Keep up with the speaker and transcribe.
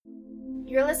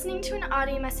You're listening to an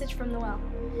audio message from The Well,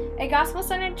 a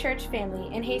gospel-centered church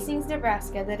family in Hastings,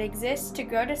 Nebraska that exists to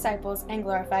grow disciples and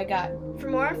glorify God. For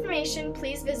more information,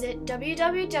 please visit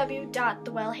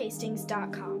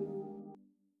www.thewellhastings.com.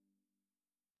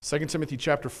 2 Timothy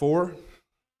chapter 4,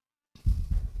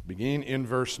 beginning in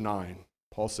verse 9,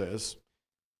 Paul says,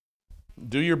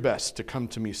 "Do your best to come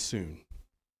to me soon.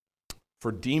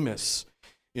 For Demas,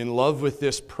 in love with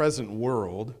this present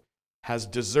world, has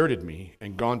deserted me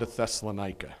and gone to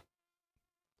Thessalonica.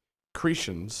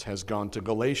 Crescens has gone to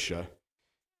Galatia,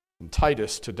 and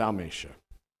Titus to Dalmatia.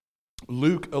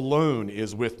 Luke alone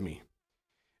is with me.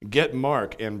 Get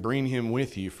Mark and bring him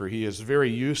with you, for he is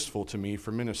very useful to me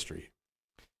for ministry.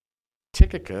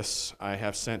 Tychicus I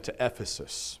have sent to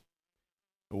Ephesus.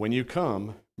 When you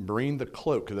come, bring the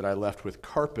cloak that I left with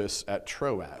Carpus at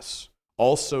Troas,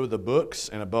 also the books,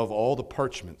 and above all the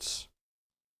parchments.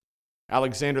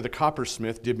 Alexander the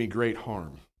coppersmith did me great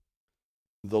harm.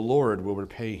 The Lord will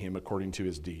repay him according to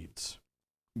his deeds.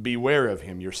 Beware of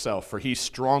him yourself, for he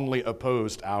strongly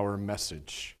opposed our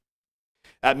message.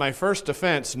 At my first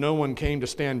offense, no one came to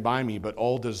stand by me, but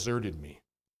all deserted me.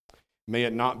 May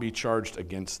it not be charged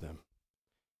against them.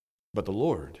 But the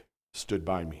Lord stood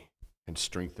by me and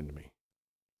strengthened me,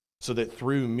 so that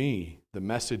through me the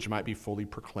message might be fully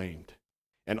proclaimed,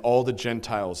 and all the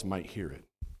Gentiles might hear it.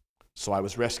 So I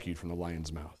was rescued from the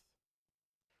lion's mouth.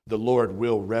 The Lord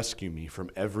will rescue me from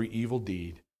every evil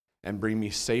deed and bring me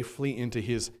safely into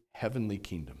his heavenly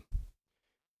kingdom.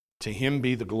 To him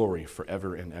be the glory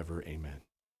forever and ever. Amen.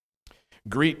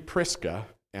 Greet Prisca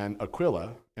and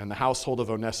Aquila and the household of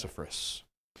Onesiphorus.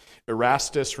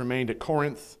 Erastus remained at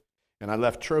Corinth, and I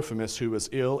left Trophimus, who was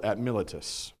ill, at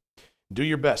Miletus. Do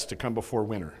your best to come before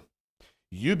winter.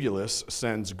 Eubulus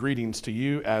sends greetings to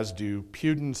you, as do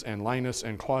Pudens and Linus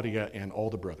and Claudia and all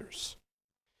the brothers.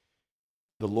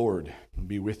 The Lord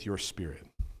be with your spirit.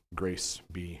 Grace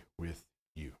be with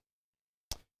you."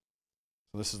 So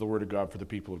this is the word of God for the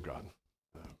people of God.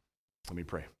 Let me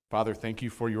pray. Father, thank you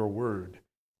for your word.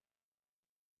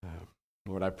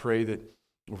 Lord, I pray that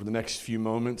over the next few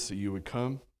moments that you would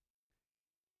come,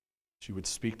 that you would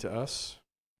speak to us,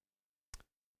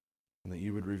 and that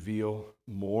you would reveal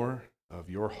more of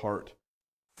your heart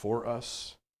for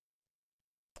us.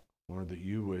 Lord, that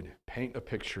you would paint a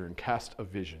picture and cast a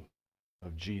vision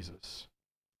of Jesus,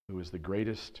 who is the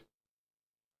greatest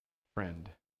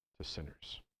friend to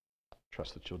sinners.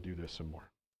 Trust that you'll do this and more.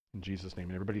 In Jesus' name.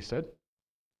 And everybody said,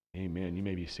 amen. You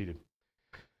may be seated.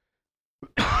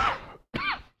 I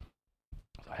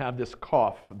have this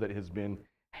cough that has been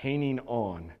hanging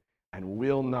on and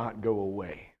will not go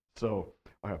away. So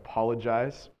I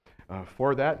apologize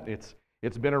for that.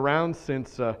 It's been around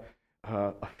since a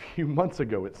few months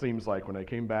ago, it seems like, when I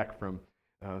came back from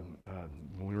when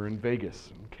we were in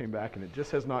Vegas. And came back, and it just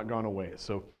has not gone away.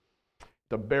 So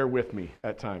bear with me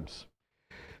at times.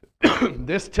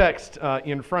 This text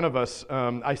in front of us,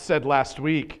 I said last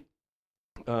week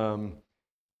that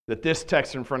this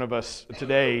text in front of us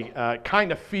today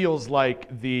kind of feels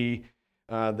like the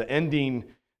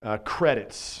ending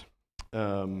credits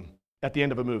at the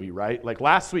end of a movie, right? Like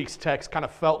last week's text kind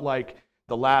of felt like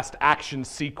the last action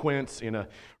sequence in a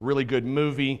really good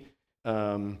movie,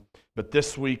 but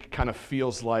this week kind of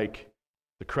feels like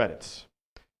the credits.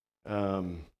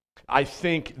 I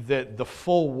think that the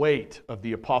full weight of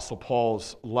the Apostle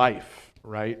Paul's life,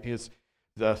 right,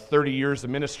 the 30 years of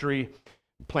ministry,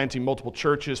 planting multiple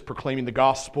churches, proclaiming the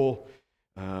gospel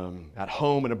at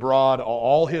home and abroad,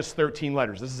 all his 13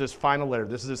 letters. This is his final letter.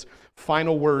 This is his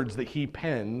final words that he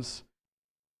pens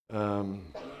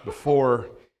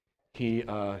before he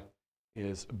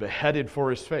is beheaded for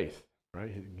his faith, right?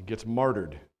 He gets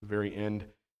martyred at the very end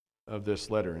of this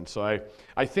letter. And so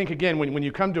I think, again, when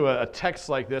you come to a text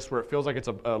like this where it feels like it's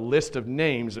a list of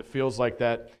names, it feels like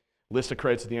that list of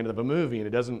credits at the end of a movie, and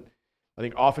it doesn't. I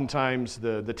think oftentimes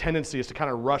the tendency is to kind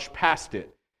of rush past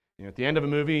it. You know, at the end of a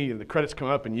movie, the credits come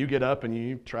up and you get up and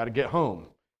you try to get home.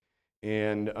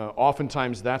 And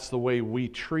oftentimes that's the way we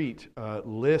treat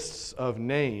lists of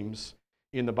names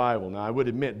in the Bible. Now, I would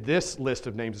admit this list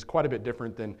of names is quite a bit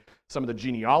different than some of the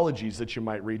genealogies that you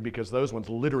might read, because those ones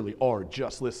literally are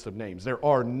just lists of names. There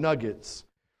are nuggets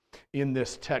in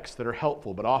this text that are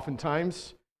helpful, but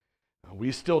oftentimes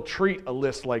we still treat a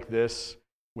list like this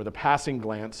with a passing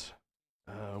glance,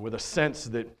 with a sense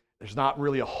that there's not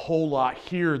really a whole lot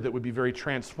here that would be very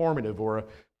transformative or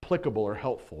applicable or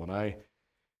helpful. And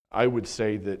I would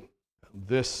say that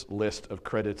this list of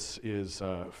credits is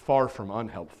far from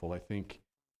unhelpful. I think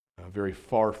very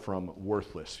far from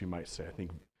worthless, you might say. I think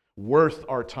worth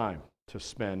our time to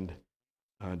spend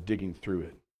digging through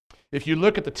it. If you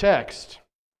look at the text,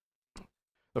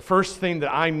 the first thing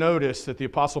that I notice that the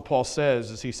Apostle Paul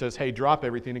says is he says, hey, drop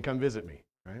everything and come visit me,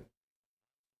 right?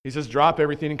 He says, drop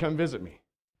everything and come visit me.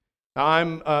 Now,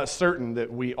 I'm certain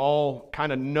that we all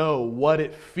kind of know what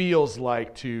it feels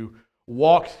like to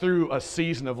walk through a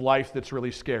season of life that's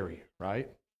really scary, right?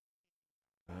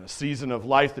 A season of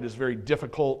life that is very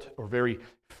difficult or very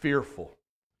fearful.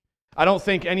 I don't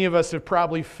think any of us have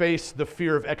probably faced the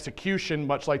fear of execution,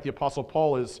 much like the Apostle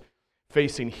Paul is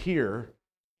facing here.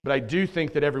 But I do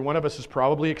think that every one of us has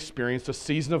probably experienced a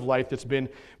season of life that's been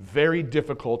very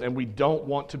difficult, and we don't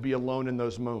want to be alone in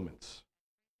those moments.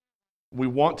 We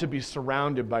want to be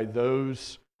surrounded by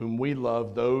those whom we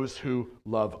love, those who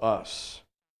love us.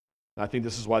 And I think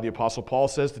this is why the Apostle Paul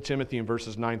says to Timothy in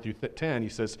verses 9 through 10, he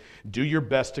says, do your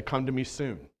best to come to me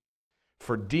soon.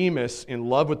 For Demas, in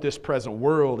love with this present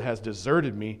world, has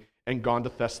deserted me and gone to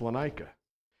Thessalonica.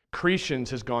 Crescens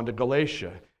has gone to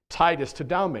Galatia, Titus to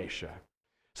Dalmatia.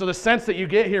 So the sense that you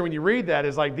get here when you read that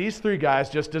is like these three guys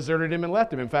just deserted him and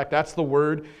left him. In fact, that's the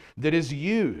word that is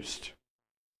used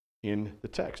in the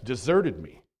text, deserted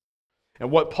me. And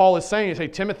what Paul is saying is, hey,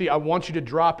 Timothy, I want you to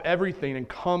drop everything and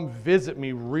come visit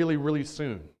me really, really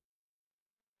soon.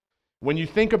 When you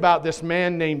think about this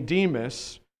man named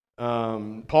Demas,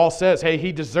 Paul says, hey,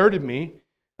 he deserted me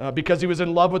because he was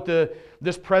in love with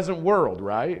this present world,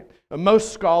 right?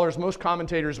 Most scholars, most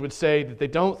commentators would say that they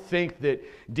don't think that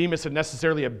Demas had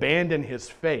necessarily abandoned his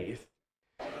faith.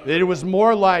 That it was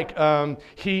more like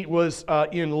he was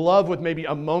in love with maybe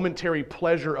a momentary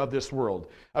pleasure of this world,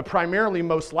 primarily,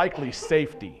 most likely,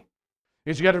 safety.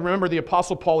 Because you got to remember the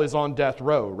Apostle Paul is on death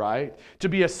row, right? To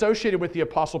be associated with the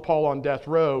Apostle Paul on death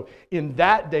row in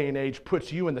that day and age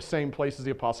puts you in the same place as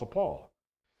the Apostle Paul.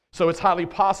 So it's highly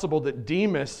possible that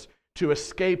Demas, to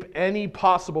escape any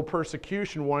possible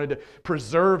persecution, wanted to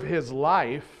preserve his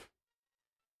life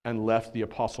and left the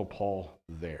Apostle Paul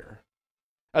there.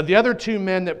 The other two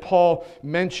men that Paul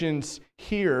mentions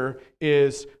here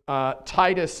is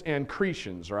Titus and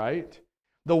Crescens, right?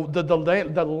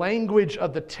 The language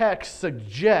of the text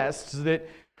suggests that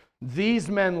these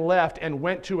men left and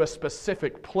went to a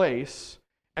specific place.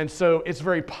 And so it's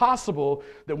very possible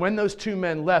that when those two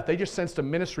men left, they just sensed a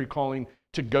ministry calling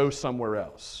to go somewhere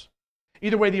else.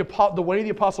 Either way, the way the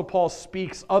Apostle Paul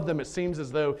speaks of them, it seems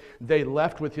as though they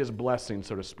left with his blessing,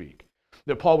 so to speak.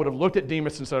 That Paul would have looked at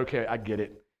Demas and said, okay, I get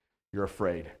it. You're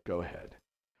afraid. Go ahead.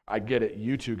 I get it.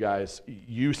 You two guys,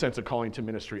 you sense a calling to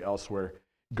ministry elsewhere.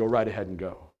 Go right ahead and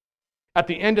go. At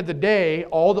the end of the day,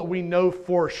 all that we know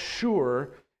for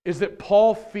sure is that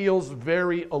Paul feels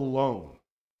very alone.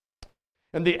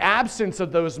 And the absence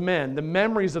of those men, the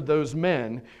memories of those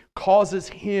men, causes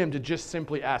him to just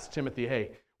simply ask Timothy,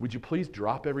 hey, would you please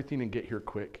drop everything and get here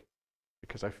quick?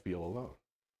 Because I feel alone.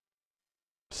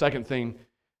 Second thing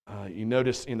you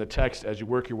notice in the text as you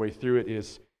work your way through it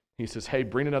is he says, hey,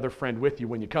 bring another friend with you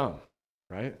when you come,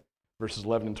 right? Verses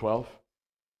 11 and 12.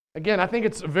 Again, I think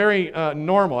it's very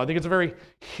normal. I think it's a very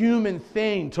human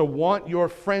thing to want your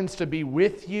friends to be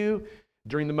with you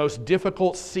during the most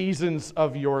difficult seasons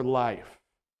of your life.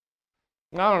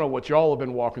 I don't know what y'all have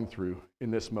been walking through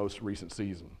in this most recent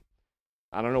season.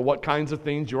 I don't know what kinds of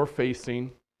things you're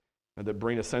facing that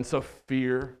bring a sense of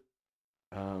fear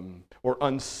or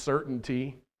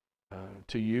uncertainty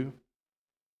to you.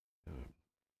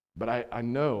 But I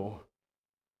know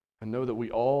that we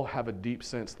all have a deep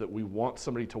sense that we want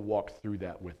somebody to walk through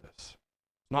that with us. It's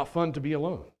not fun to be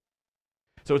alone.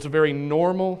 So it's a very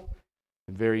normal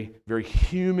and very, very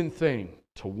human thing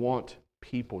to want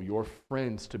people, your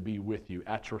friends, to be with you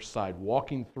at your side,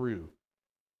 walking through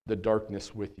the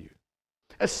darkness with you.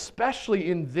 Especially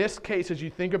in this case, as you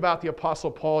think about the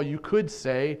Apostle Paul, you could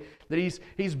say that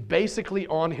he's basically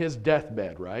on his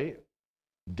deathbed, right?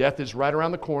 Death is right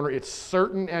around the corner. It's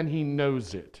certain, and he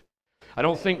knows it. I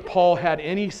don't think Paul had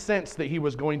any sense that he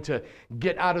was going to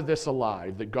get out of this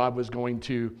alive, that God was going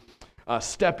to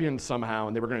step in somehow,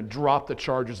 and they were going to drop the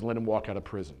charges and let him walk out of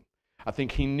prison. I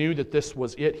think he knew that this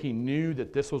was it. He knew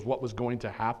that this was what was going to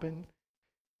happen.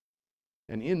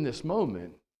 And in this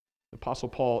moment, the Apostle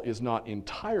Paul is not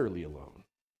entirely alone.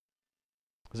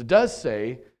 Because it does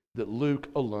say that Luke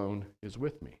alone is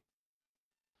with me.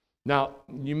 Now,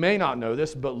 you may not know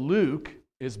this, but Luke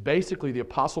is basically the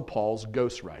Apostle Paul's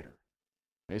ghostwriter.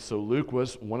 Okay, so Luke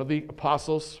was one of the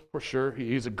apostles, for sure.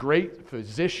 He's a great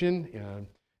physician. I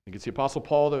think it's the Apostle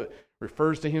Paul that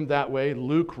refers to him that way.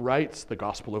 Luke writes the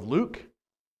Gospel of Luke,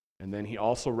 and then he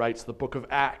also writes the book of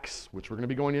Acts, which we're going to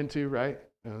be going into, right,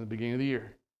 at the beginning of the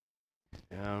year.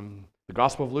 The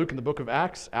Gospel of Luke and the book of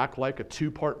Acts act like a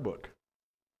two-part book.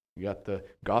 You got the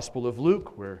Gospel of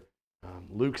Luke, where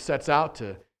Luke sets out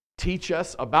to teach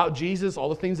us about Jesus, all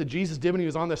the things that Jesus did when he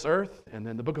was on this earth. And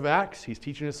then the book of Acts, he's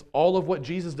teaching us all of what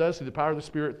Jesus does through the power of the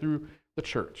Spirit through the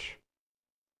church.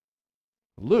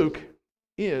 Luke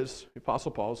is the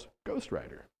Apostle Paul's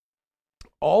ghostwriter.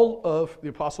 All of the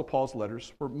Apostle Paul's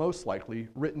letters were most likely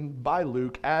written by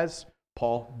Luke as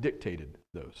Paul dictated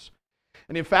those.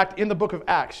 And in fact, in the book of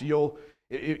Acts,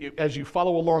 as you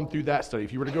follow along through that study,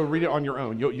 if you were to go read it on your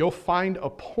own, you'll find a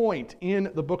point in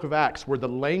the book of Acts where the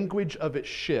language of it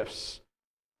shifts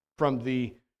from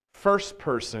the first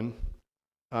person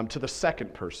to the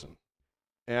second person.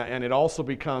 And it also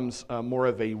becomes more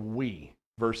of a we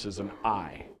versus an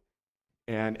I.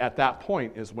 And at that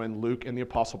point is when Luke and the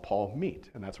Apostle Paul meet,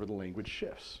 and that's where the language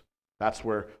shifts. That's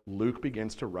where Luke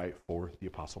begins to write for the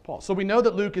Apostle Paul. So we know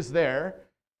that Luke is there.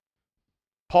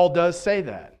 Paul does say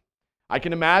that. I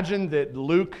can imagine that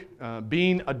Luke,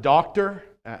 being a doctor,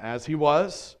 as he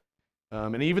was,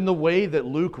 and even the way that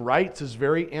Luke writes is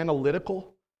very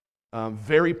analytical,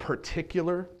 very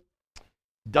particular,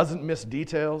 doesn't miss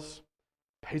details,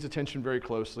 pays attention very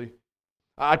closely.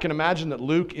 I can imagine that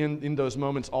Luke, in those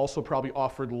moments, also probably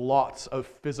offered lots of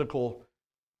physical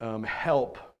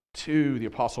help to the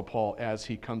Apostle Paul as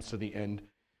he comes to the end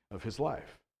of his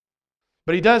life.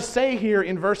 But he does say here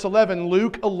in verse 11,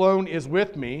 Luke alone is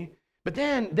with me. But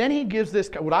then he gives this,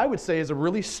 what I would say is a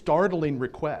really startling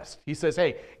request. He says,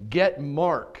 hey, get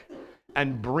Mark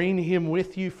and bring him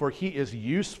with you, for he is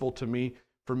useful to me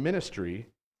for ministry.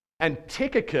 And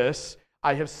Tychicus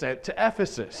I have sent to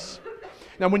Ephesus.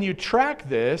 Now, when you track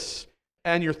this,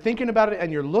 and you're thinking about it,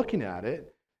 and you're looking at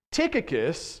it,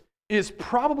 Tychicus is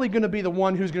probably going to be the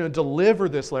one who's going to deliver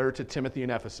this letter to Timothy in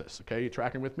Ephesus. Okay, you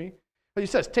tracking with me? But he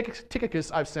says,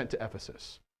 Tychicus I've sent to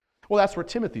Ephesus. Well, that's where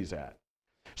Timothy's at.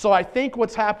 So I think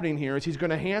what's happening here is he's going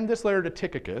to hand this letter to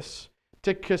Tychicus.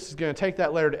 Tychicus is going to take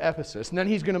that letter to Ephesus, and then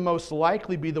he's going to most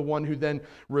likely be the one who then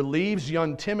relieves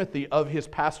young Timothy of his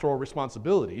pastoral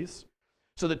responsibilities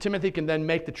so that Timothy can then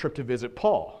make the trip to visit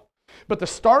Paul. But the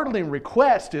startling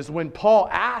request is when Paul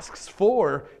asks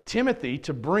for Timothy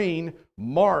to bring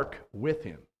Mark with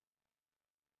him.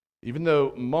 Even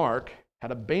though Mark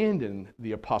had abandoned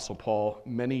the Apostle Paul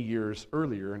many years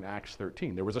earlier in Acts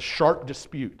 13. There was a sharp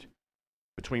dispute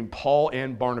between Paul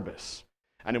and Barnabas,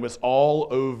 and it was all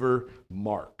over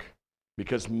Mark.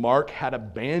 Because Mark had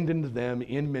abandoned them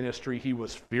in ministry. He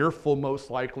was fearful, most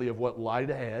likely, of what lied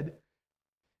ahead,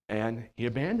 and he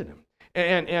abandoned him.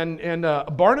 And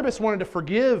Barnabas wanted to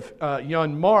forgive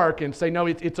young Mark and say, no,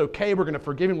 it's okay, we're going to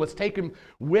forgive him. Let's take him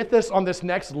with us on this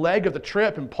next leg of the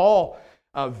trip. And Paul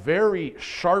very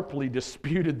sharply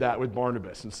disputed that with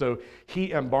Barnabas. And so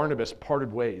he and Barnabas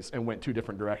parted ways and went two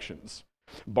different directions.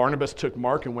 Barnabas took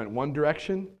Mark and went one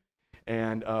direction,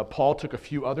 and Paul took a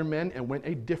few other men and went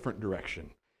a different direction.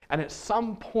 And at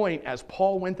some point, as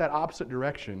Paul went that opposite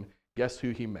direction, guess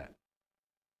who he met?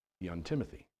 Young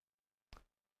Timothy.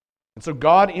 And so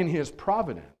God, in his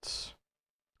providence,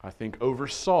 I think,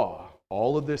 oversaw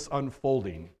all of this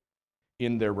unfolding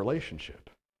in their relationship.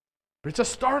 But it's a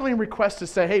startling request to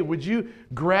say, hey, would you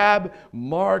grab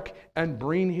Mark and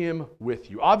bring him with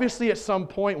you? Obviously, at some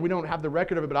point, we don't have the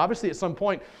record of it, but obviously at some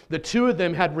point, the two of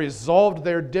them had resolved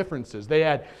their differences. They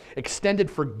had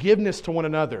extended forgiveness to one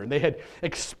another, and they had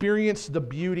experienced the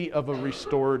beauty of a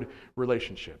restored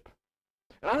relationship.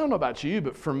 And I don't know about you,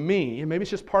 but for me, and maybe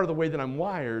it's just part of the way that I'm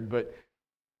wired, but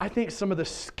I think some of the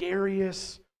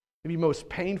scariest, maybe most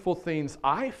painful things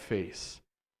I face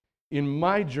in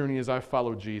my journey as I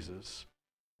follow Jesus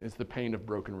is the pain of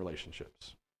broken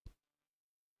relationships.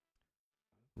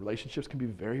 Relationships can be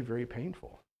very, very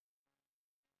painful.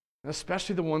 And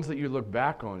especially the ones that you look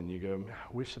back on and you go,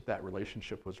 I wish that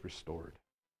relationship was restored.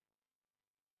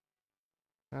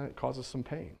 And it causes some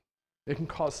pain. It can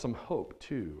cause some hope,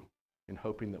 too, in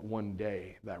hoping that one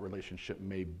day that relationship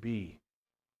may be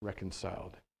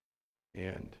reconciled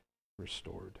and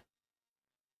restored.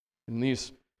 In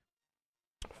these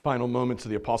final moments of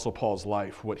the Apostle Paul's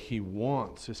life, what he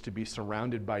wants is to be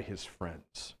surrounded by his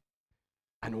friends.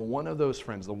 And one of those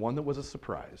friends, the one that was a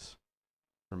surprise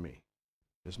for me,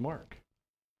 is Mark.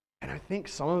 And I think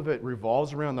some of it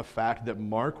revolves around the fact that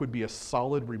Mark would be a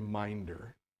solid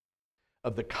reminder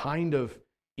of the kind of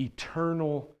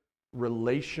eternal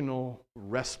relational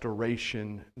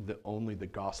restoration that only the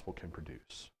gospel can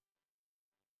produce.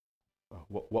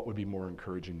 What would be more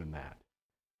encouraging than that?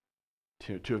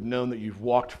 To have known that you've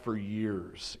walked for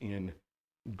years in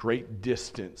great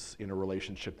distance in a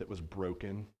relationship that was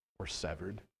broken or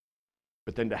severed,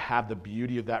 but then to have the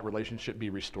beauty of that relationship be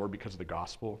restored because of the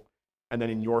gospel, and then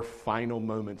in your final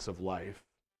moments of life,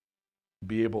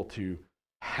 be able to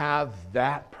have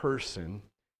that person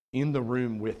in the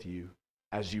room with you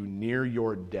as you near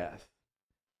your death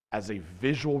as a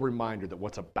visual reminder that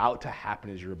what's about to happen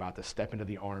is you're about to step into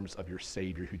the arms of your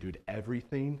Savior who did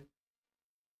everything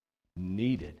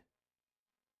needed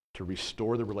to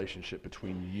restore the relationship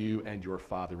between you and your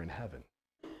Father in heaven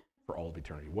for all of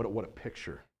eternity. What a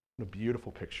picture, what a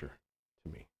beautiful picture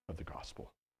to me of the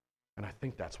gospel. And I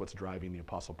think that's what's driving the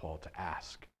Apostle Paul to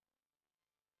ask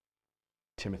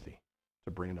Timothy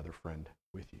to bring another friend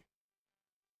with you.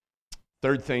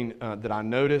 Third thing that I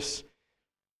notice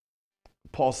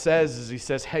Paul says is he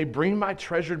says, hey, bring my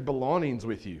treasured belongings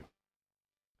with you.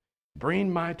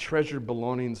 Bring my treasured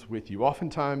belongings with you.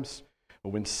 Oftentimes,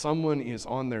 when someone is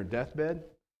on their deathbed,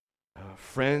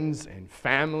 friends and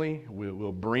family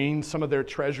will bring some of their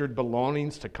treasured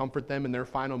belongings to comfort them in their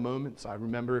final moments. I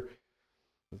remember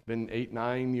it's been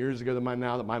 8-9 years ago that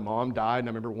my mom died, and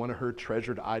I remember one of her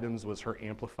treasured items was her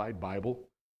Amplified Bible.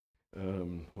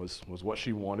 Was what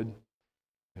she wanted.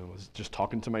 I was just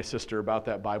talking to my sister about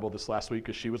that Bible this last week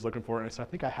because she was looking for it. And I said, I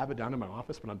think I have it down in my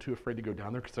office, but I'm too afraid to go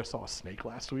down there because I saw a snake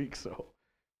last week, so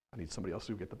I need somebody else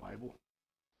to get the Bible.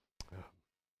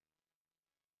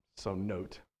 So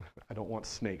note, I don't want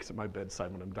snakes at my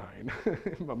bedside when I'm dying.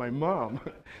 But my mom,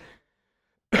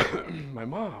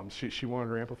 she wanted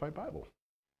her Amplified Bible.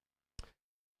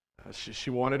 She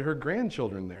wanted her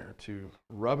grandchildren there to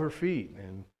rub her feet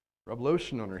and rub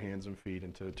lotion on her hands and feet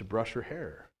and to brush her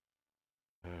hair.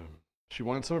 She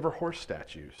wanted some of her horse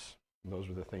statues. And those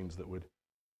were the things that would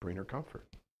bring her comfort.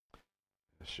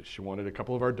 She wanted a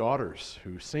couple of our daughters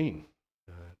who sing,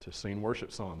 to sing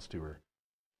worship songs to her.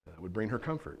 That would bring her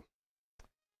comfort.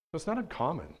 So it's not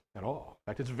uncommon at all.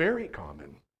 In fact, it's very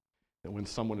common that when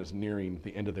someone is nearing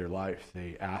the end of their life,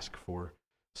 they ask for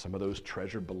some of those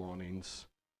treasured belongings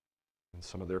and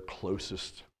some of their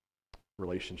closest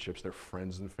relationships, their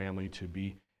friends and family, to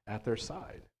be at their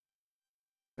side.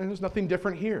 And there's nothing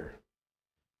different here.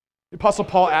 The Apostle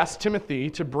Paul asked Timothy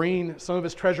to bring some of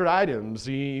his treasured items.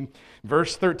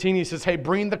 Verse 13, he says, hey,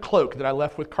 bring the cloak that I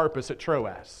left with Carpus at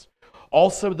Troas.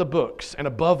 Also the books, and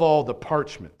above all, the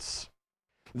parchments.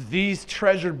 These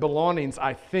treasured belongings,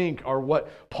 I think, are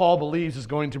what Paul believes is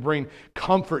going to bring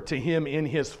comfort to him in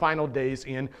his final days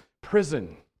in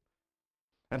prison.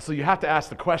 And so you have to ask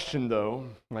the question, though,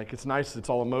 like it's nice, it's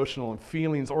all emotional and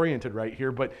feelings oriented right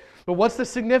here, but what's the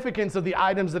significance of the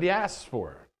items that he asks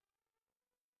for?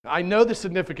 I know the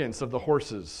significance of the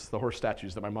horse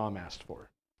statues that my mom asked for.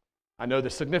 I know the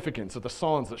significance of the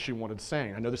songs that she wanted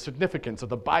sang. I know the significance of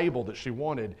the Bible that she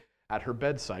wanted at her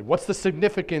bedside. What's the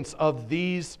significance of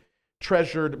these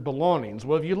treasured belongings?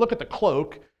 Well, if you look at the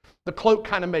cloak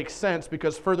kind of makes sense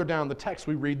because further down the text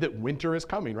we read that winter is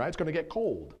coming, right? It's going to get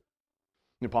cold.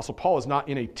 The Apostle Paul is not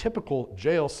in a typical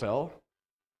jail cell.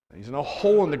 He's in a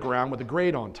hole in the ground with a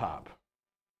grate on top.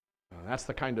 That's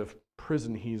the kind of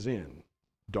prison he's in.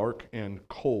 Dark and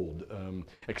cold,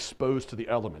 exposed to the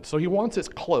elements. So he wants his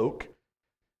cloak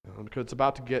because it's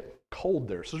about to get cold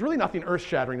there. So there's really nothing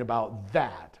earth-shattering about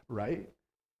that, right?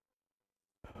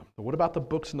 But what about the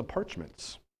books and the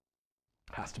parchments?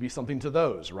 Has to be something to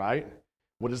those, right?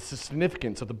 What is the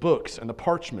significance of the books and the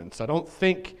parchments? I don't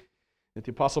think that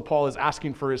the Apostle Paul is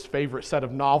asking for his favorite set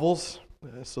of novels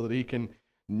so that he can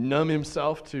numb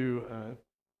himself to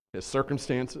his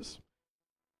circumstances.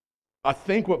 I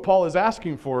think what Paul is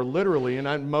asking for, literally,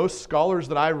 and most scholars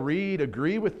that I read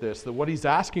agree with this, that what he's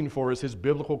asking for is his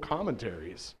biblical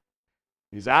commentaries.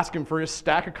 He's asking for his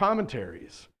stack of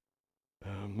commentaries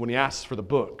when he asks for the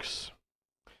books.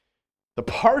 The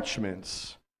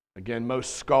parchments, again,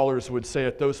 most scholars would say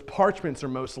that those parchments are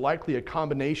most likely a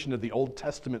combination of the Old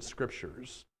Testament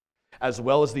scriptures, as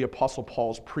well as the Apostle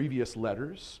Paul's previous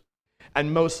letters,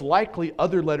 and most likely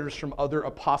other letters from other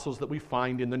apostles that we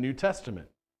find in the New Testament.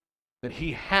 That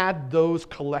he had those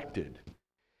collected.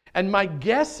 And my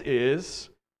guess is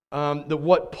that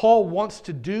what Paul wants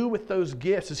to do with those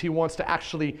gifts is he wants to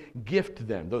actually gift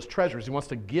them, those treasures. He wants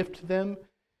to gift them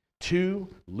to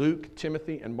Luke,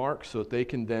 Timothy, and Mark so that they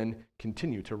can then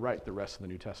continue to write the rest of the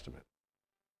New Testament.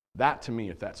 That, to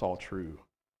me, if that's all true,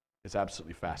 is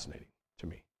absolutely fascinating to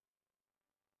me.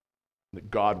 That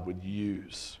God would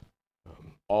use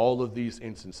all of these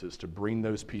instances to bring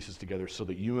those pieces together so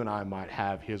that you and I might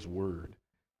have his word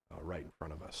right in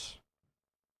front of us.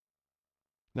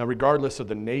 Now, regardless of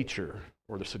the nature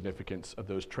or the significance of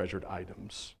those treasured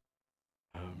items,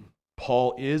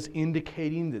 Paul is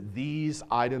indicating that these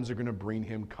items are going to bring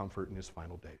him comfort in his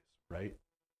final days, right?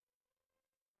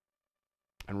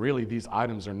 And really, these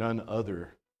items are none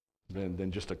other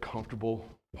than just a comfortable,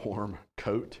 warm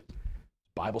coat,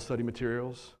 Bible study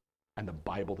materials, and the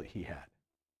Bible that he had.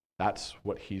 That's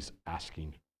what he's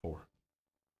asking for.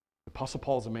 The Apostle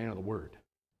Paul is a man of the Word.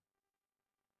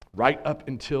 right up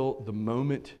until the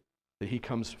moment that he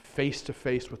comes face to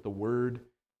face with the Word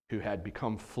who had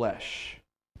become flesh,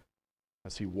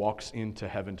 as he walks into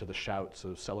heaven to the shouts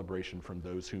of celebration from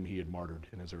those whom he had martyred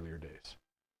in his earlier days.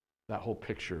 That whole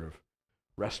picture of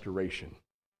restoration,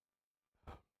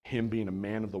 him being a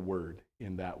man of the Word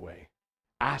in that way,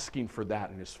 asking for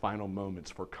that in his final moments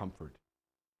for comfort.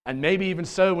 And maybe even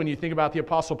so, when you think about the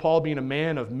Apostle Paul being a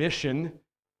man of mission,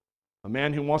 a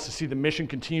man who wants to see the mission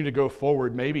continue to go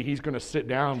forward, maybe he's going to sit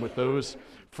down with those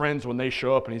friends when they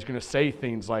show up and he's going to say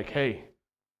things like, hey,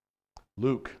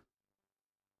 Luke,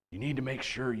 you need to make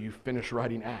sure you finish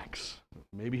writing Acts.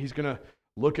 Maybe he's going to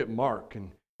look at Mark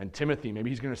and Timothy. Maybe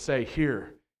he's going to say,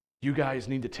 here, you guys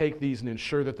need to take these and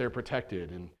ensure that they're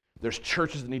protected. And there's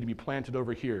churches that need to be planted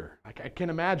over here. I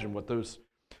can't imagine what those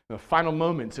final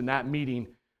moments in that meeting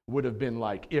would have been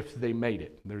like if they made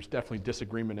it. There's definitely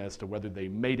disagreement as to whether they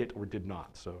made it or did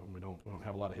not. So we don't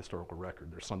have a lot of historical record.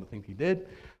 There's some that think he did,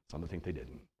 some that think they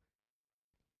didn't.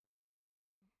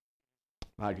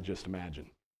 I could just imagine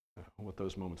what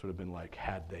those moments would have been like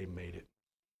had they made it.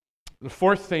 The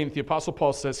fourth thing the Apostle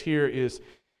Paul says here is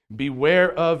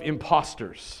beware of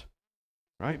imposters.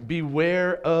 Right?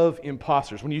 Beware of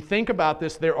imposters. When you think about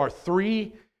this, there are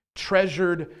three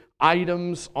treasured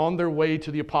items on their way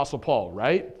to the Apostle Paul,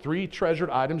 right? Three treasured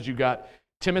items. You got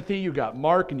Timothy, you got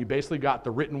Mark, and you basically got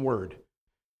the written word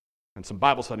and some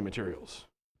Bible study materials.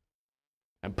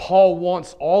 And Paul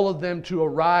wants all of them to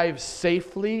arrive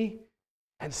safely.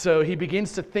 And so he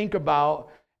begins to think about,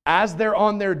 as they're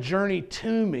on their journey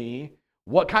to me,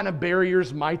 what kind of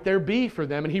barriers might there be for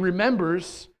them? And he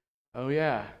remembers, oh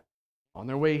yeah, on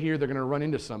their way here, they're going to run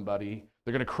into somebody.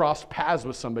 They're going to cross paths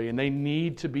with somebody, and they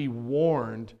need to be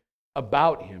warned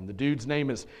about him. The dude's name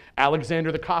is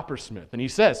Alexander the coppersmith. And he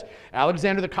says,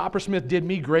 Alexander the coppersmith did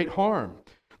me great harm.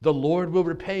 The Lord will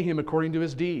repay him according to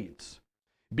his deeds.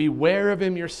 Beware of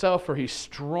him yourself, for he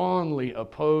strongly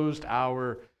opposed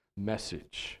our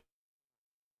message.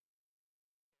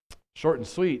 Short and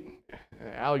sweet,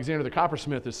 Alexander the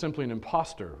coppersmith is simply an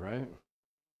imposter, right?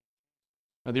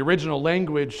 Now, the original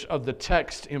language of the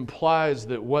text implies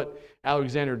that what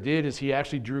Alexander did is he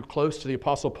actually drew close to the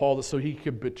Apostle Paul so he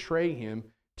could betray him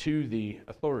to the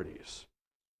authorities.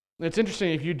 And it's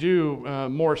interesting, if you do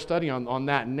more study on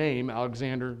that name,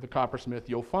 Alexander the coppersmith,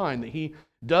 you'll find that he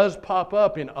does pop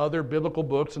up in other biblical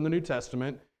books in the New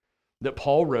Testament that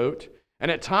Paul wrote. And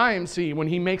at times, see, when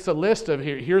he makes a list of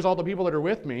here's all the people that are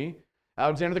with me,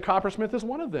 Alexander the coppersmith is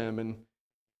one of them. And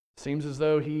it seems as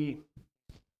though he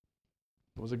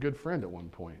was a good friend at one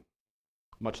point,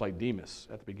 much like Demas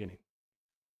at the beginning,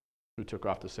 who took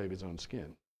off to save his own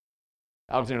skin.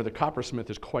 Alexander the coppersmith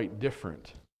is quite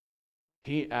different.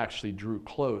 He actually drew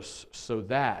close so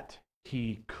that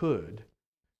he could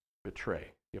betray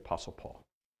the Apostle Paul.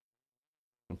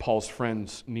 And Paul's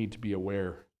friends need to be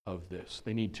aware of this.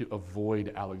 They need to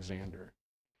avoid Alexander.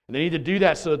 And they need to do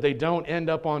that so that they don't end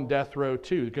up on death row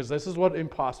too, because this is what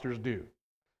imposters do.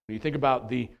 When you think about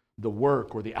the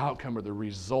work or the outcome or the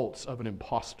results of an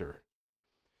imposter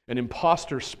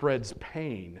spreads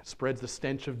pain, spreads the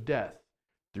stench of death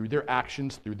through their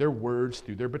actions, through their words,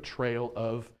 through their betrayal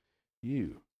of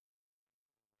you.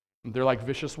 They're like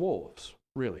vicious wolves,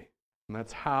 really. And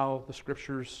that's how the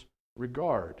Scriptures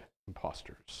regard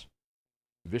imposters.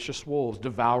 Vicious wolves,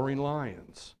 devouring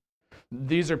lions.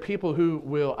 These are people who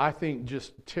will, I think,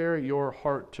 just tear your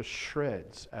heart to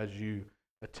shreds as you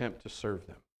attempt to serve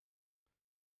them.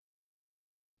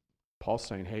 Paul's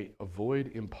saying, hey,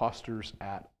 avoid imposters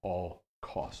at all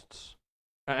costs.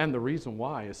 And the reason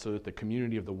why is so that the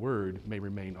community of the Word may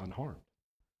remain unharmed.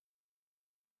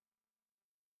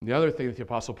 The other thing that the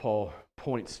Apostle Paul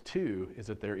points to is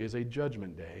that there is a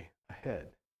judgment day ahead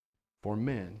for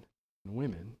men and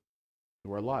women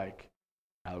who are like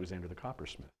Alexander the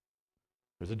coppersmith.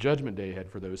 There's a judgment day ahead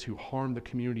for those who harm the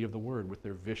community of the Word with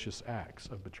their vicious acts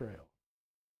of betrayal.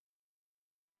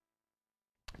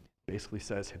 Basically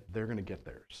says they're going to get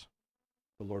theirs.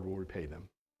 The Lord will repay them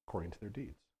according to their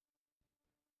deeds.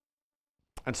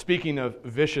 And speaking of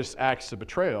vicious acts of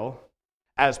betrayal,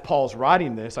 as Paul's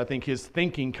writing this, I think his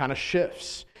thinking kind of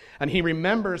shifts. And he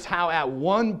remembers how at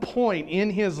one point in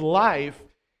his life,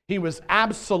 he was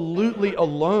absolutely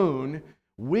alone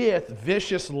with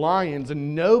vicious lions,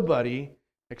 and nobody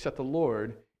except the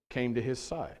Lord came to his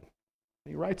side.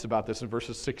 He writes about this in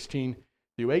verses 16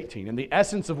 through 18. And the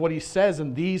essence of what he says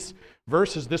in these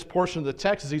verses, this portion of the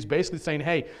text, is he's basically saying,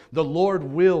 hey, the Lord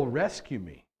will rescue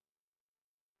me.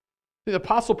 The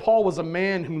Apostle Paul was a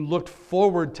man who looked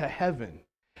forward to heaven.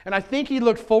 And I think he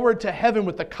looked forward to heaven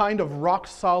with the kind of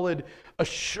rock-solid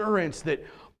assurance that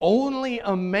only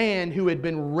a man who had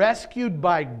been rescued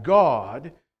by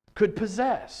God could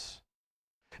possess.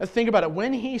 Now think about it.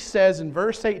 When he says in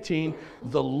verse 18,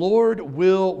 the Lord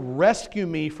will rescue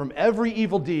me from every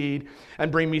evil deed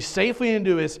and bring me safely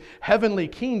into his heavenly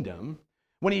kingdom,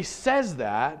 when he says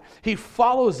that, he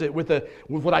follows it with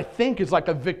what I think is like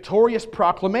a victorious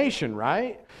proclamation,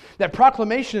 right? That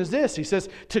proclamation is this. He says,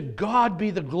 to God be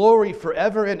the glory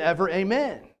forever and ever,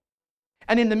 amen.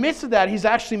 And in the midst of that, he's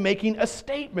actually making a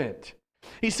statement.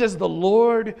 He says, the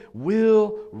Lord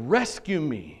will rescue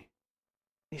me.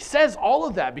 He says all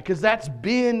of that because that's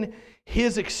been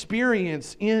his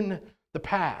experience in the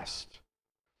past.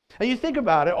 And you think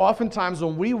about it, oftentimes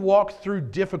when we walk through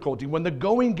difficulty, when the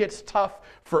going gets tough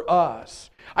for us,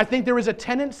 I think there is a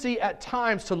tendency at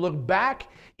times to look back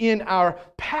in our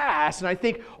past, and I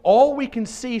think all we can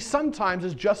see sometimes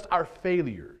is just our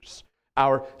failures,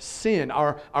 our sin,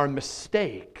 our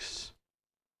mistakes,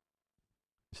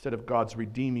 instead of God's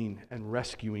redeeming and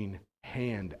rescuing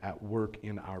hand at work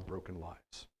in our broken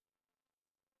lives.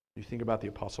 You think about the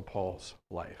Apostle Paul's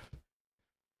life.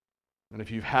 And if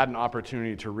you've had an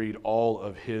opportunity to read all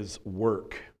of his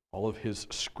work, all of his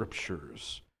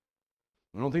scriptures,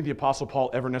 I don't think the Apostle Paul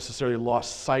ever necessarily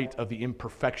lost sight of the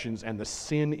imperfections and the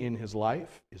sin in his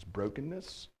life, his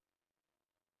brokenness.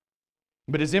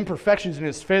 But his imperfections and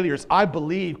his failures, I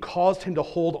believe, caused him to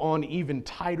hold on even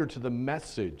tighter to the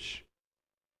message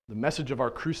of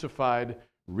our crucified,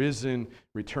 risen,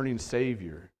 returning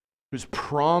Savior, who's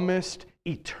promised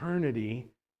eternity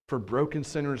for broken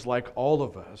sinners like all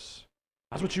of us.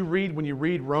 That's what you read when you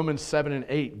read Romans 7 and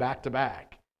 8 back to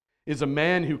back, is a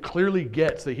man who clearly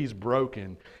gets that he's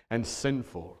broken and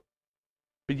sinful.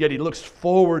 But yet he looks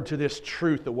forward to this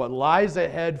truth that what lies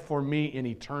ahead for me in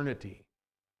eternity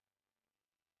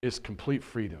is complete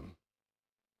freedom,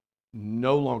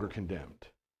 no longer condemned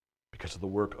because of the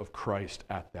work of Christ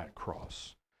at that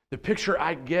cross. The picture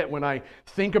I get when I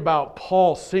think about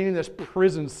Paul sitting in this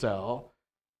prison cell,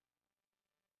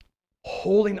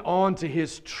 holding on to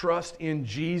his trust in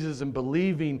Jesus and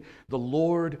believing the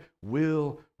Lord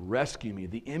will rescue me.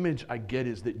 The image I get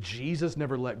is that Jesus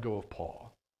never let go of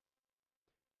Paul,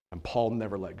 and Paul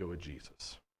never let go of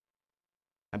Jesus.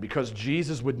 And because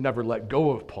Jesus would never let go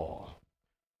of Paul,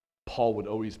 Paul would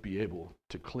always be able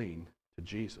to cling to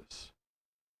Jesus.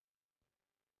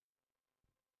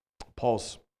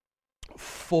 Paul's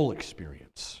full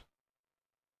experience,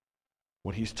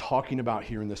 what he's talking about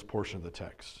here in this portion of the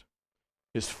text,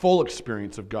 his full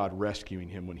experience of God rescuing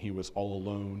him when he was all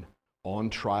alone, on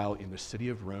trial in the city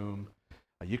of Rome.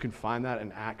 You can find that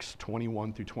in Acts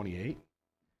 21 through 28.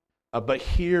 But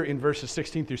here in verses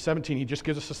 16 through 17, he just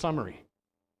gives us a summary.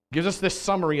 Gives us this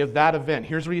summary of that event.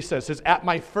 Here's what he says. He says, at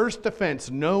my first defense,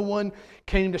 no one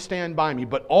came to stand by me,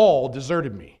 but all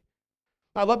deserted me.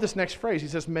 I love this next phrase. He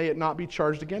says, may it not be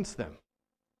charged against them.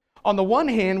 On the one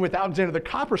hand, with Alexander the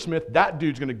coppersmith, that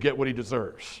dude's going to get what he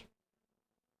deserves.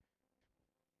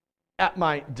 At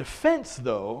my defense,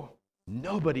 though,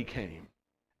 nobody came.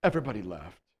 Everybody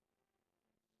left.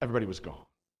 Everybody was gone.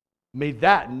 May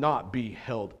that not be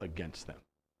held against them.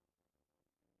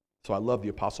 So I love the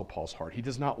Apostle Paul's heart. He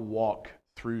does not walk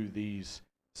through these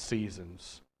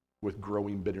seasons with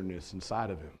growing bitterness inside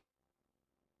of him.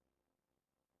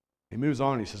 He moves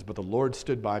on and he says, but the Lord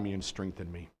stood by me and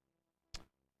strengthened me,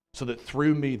 so that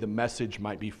through me the message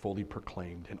might be fully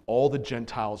proclaimed and all the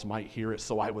Gentiles might hear it,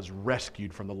 so I was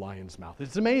rescued from the lion's mouth.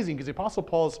 It's amazing because the Apostle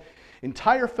Paul's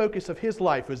entire focus of his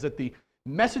life was that the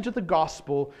message of the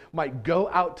gospel might go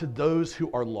out to those who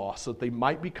are lost, so that they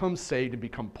might become saved and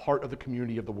become part of the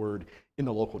community of the word in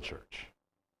the local church.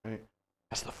 Right?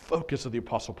 That's the focus of the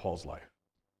Apostle Paul's life.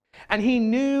 And he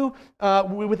knew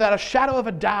without a shadow of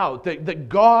a doubt that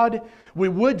God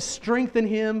would strengthen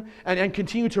him and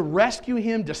continue to rescue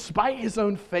him despite his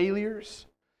own failures,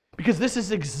 because this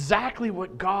is exactly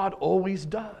what God always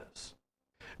does.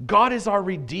 God is our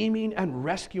redeeming and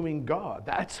rescuing God.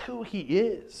 That's who he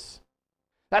is.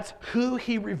 That's who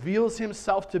he reveals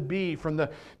himself to be from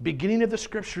the beginning of the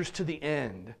scriptures to the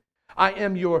end. I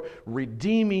am your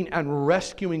redeeming and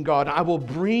rescuing God. I will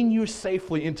bring you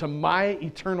safely into my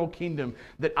eternal kingdom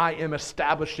that I am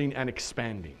establishing and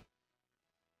expanding.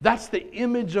 That's the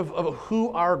image of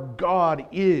who our God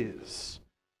is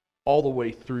all the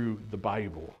way through the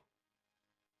Bible.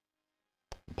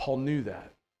 Paul knew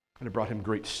that, and it brought him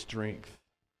great strength.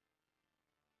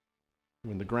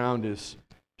 When the ground is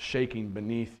shaking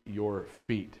beneath your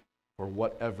feet for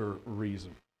whatever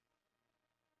reason,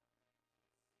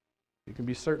 you can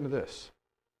be certain of this: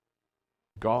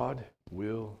 God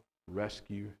will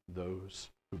rescue those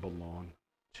who belong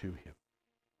to him.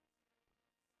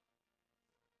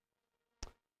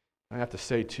 I have to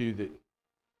say, too, that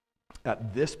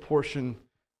at this portion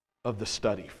of the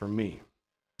study for me.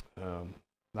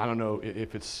 I don't know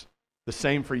if it's the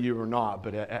same for you or not,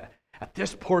 but at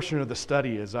this portion of the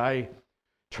study, as I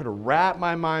try to wrap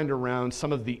my mind around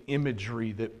some of the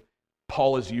imagery that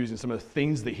Paul is using, some of the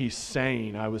things that he's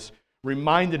saying, I was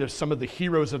reminded of some of the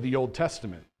heroes of the Old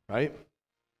Testament, right?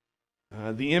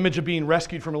 The image of being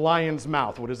rescued from a lion's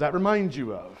mouth, what does that remind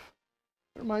you of?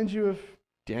 It reminds you of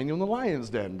Daniel in the lion's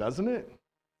den, doesn't it?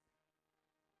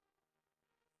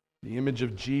 The image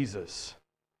of Jesus.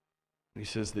 He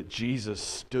says that Jesus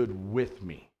stood with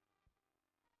me.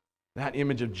 That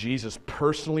image of Jesus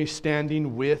personally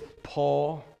standing with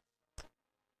Paul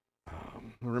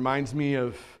reminds me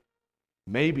of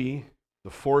maybe the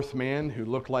fourth man who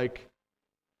looked like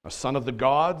a son of the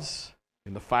gods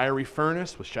in the fiery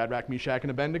furnace with Shadrach, Meshach,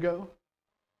 and Abednego.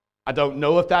 I don't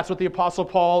know if that's what the Apostle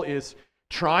Paul is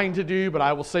trying to do, but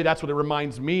I will say that's what it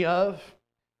reminds me of.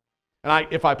 And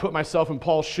if I put myself in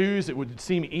Paul's shoes, it would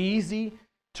seem easy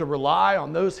to rely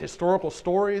on those historical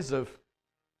stories of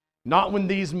not when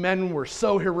these men were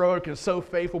so heroic and so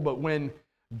faithful, but when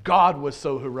God was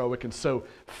so heroic and so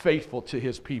faithful to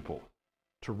his people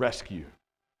to rescue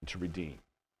and to redeem,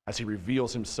 as he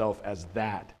reveals himself as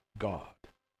that God.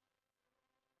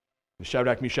 And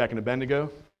Shadrach, Meshach, and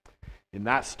Abednego, in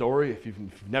that story, if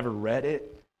you've never read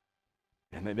it,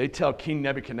 and they tell King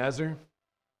Nebuchadnezzar,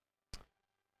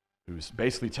 who's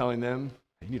basically telling them,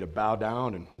 you need to bow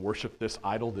down and worship this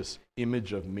idol, this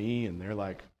image of me, and they're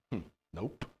like,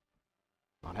 nope,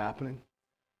 not happening,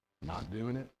 not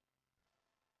doing it.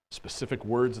 Specific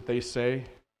words that they say,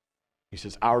 he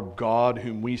says, our God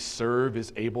whom we serve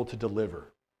is able to deliver.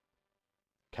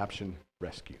 Caption,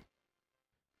 rescue.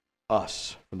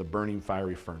 Us from the burning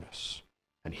fiery furnace,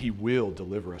 and he will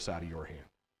deliver us out of your hand.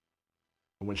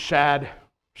 And when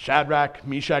Shadrach,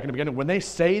 Meshach, and Abednego, when they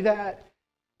say that,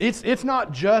 it's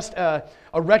not just a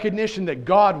recognition that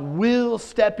God will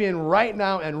step in right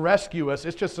now and rescue us.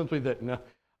 It's just simply that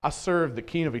I serve the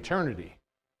King of eternity.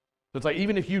 So it's like,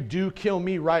 even if you do kill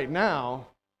me right now,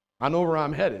 I know where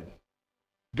I'm headed.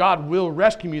 God will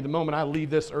rescue me the moment I leave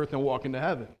this earth and walk into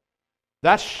heaven.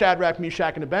 That's Shadrach,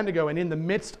 Meshach, and Abednego. And in the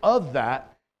midst of that,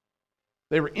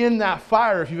 they were in that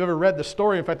fire. If you've ever read the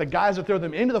story, in fact, the guys that throw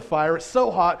them into the fire, it's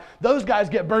so hot, those guys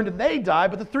get burned and they die,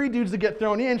 but the three dudes that get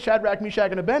thrown in, Shadrach,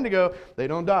 Meshach, and Abednego, they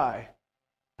don't die.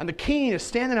 And the king is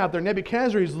standing out there,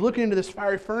 Nebuchadnezzar, he's looking into this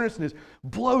fiery furnace and it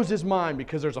blows his mind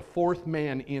because there's a fourth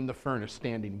man in the furnace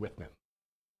standing with him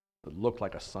that looked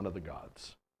like a son of the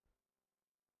gods.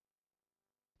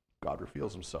 God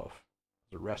reveals himself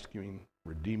as a rescuing,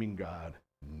 redeeming God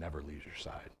who never leaves your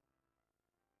side.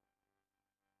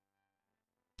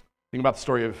 Think about the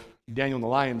story of Daniel in the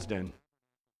lion's den.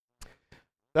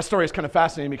 That story is kind of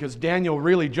fascinating because Daniel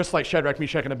really, just like Shadrach,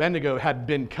 Meshach, and Abednego, had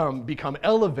become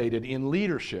elevated in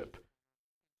leadership.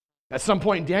 At some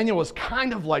point, Daniel was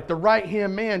kind of like the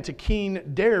right-hand man to King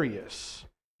Darius.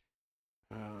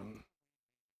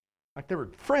 Like they were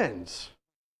friends.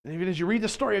 And even as you read the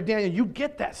story of Daniel, you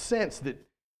get that sense that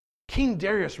King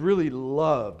Darius really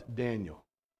loved Daniel.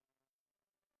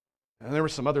 And there were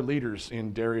some other leaders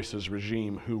in Darius's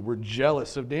regime who were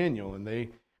jealous of Daniel, and they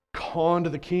conned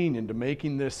the king into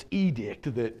making this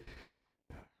edict that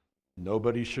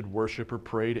nobody should worship or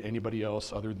pray to anybody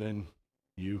else other than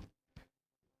you.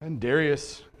 And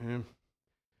Darius,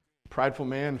 prideful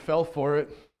man, fell for it.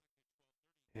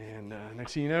 And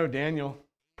next thing you know, Daniel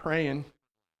praying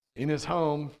in his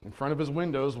home, in front of his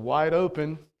windows, wide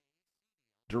open,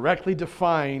 directly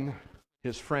defying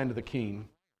his friend the king.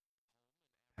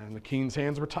 And the king's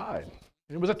hands were tied.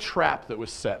 And it was a trap that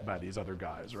was set by these other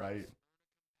guys, right?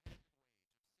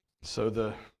 So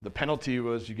the penalty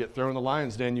was you get thrown in the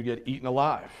lion's den, you get eaten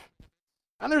alive.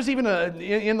 And there's even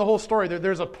in the whole story,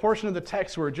 there's a portion of the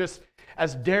text where just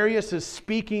as Darius is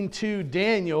speaking to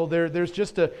Daniel, there's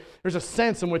a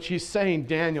sense in which he's saying,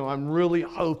 Daniel, I'm really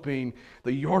hoping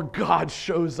that your God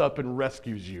shows up and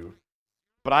rescues you.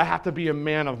 But I have to be a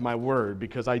man of my word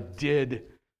because I did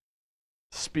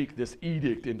speak this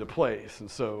edict into place. And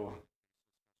so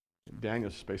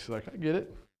Daniel's just basically like, I get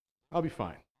it. I'll be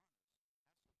fine.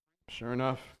 Sure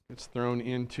enough, it's thrown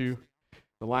into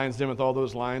the lion's den with all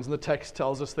those lions. And the text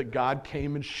tells us that God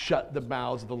came and shut the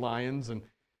mouths of the lions. And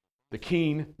the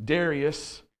king,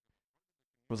 Darius,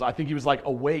 I think he was like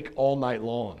awake all night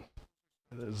long.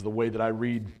 That is the way that I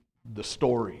read the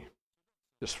story.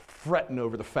 Just fretting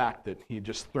over the fact that he had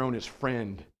just thrown his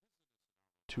friend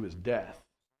to his death.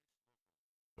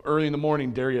 Early in the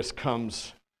morning, Darius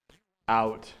comes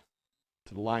out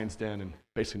to the lion's den and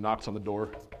basically knocks on the door.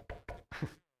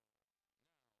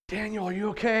 Daniel, are you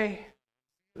okay?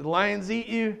 Did the lions eat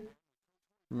you?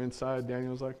 From inside,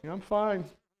 Daniel's like, yeah, I'm fine.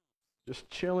 just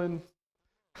chilling.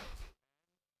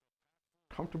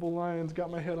 Comfortable lions, got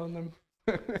my head on them.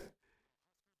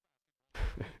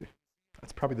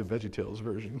 That's probably the VeggieTales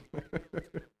version.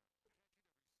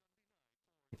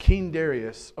 King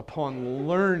Darius, upon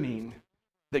learning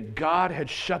that God had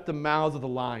shut the mouths of the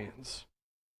lions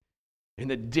and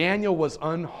that Daniel was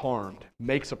unharmed,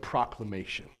 makes a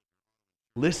proclamation.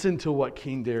 Listen to what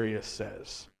King Darius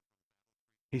says.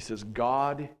 He says,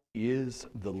 God is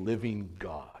the living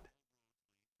God,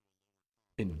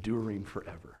 enduring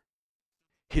forever.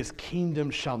 His kingdom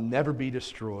shall never be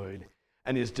destroyed,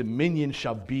 and his dominion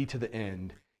shall be to the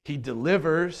end. He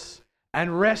delivers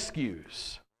and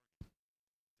rescues.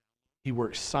 He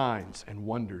works signs and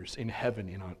wonders in heaven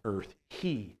and on earth.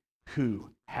 He who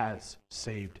has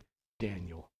saved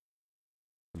Daniel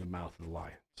from the mouth of the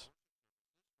lions.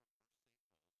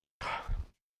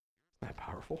 Isn't that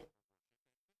powerful?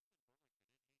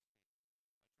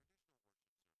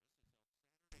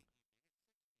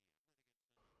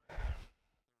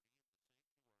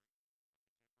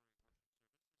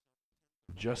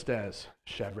 Just as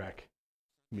Shadrach,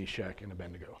 Meshach, and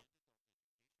Abednego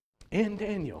and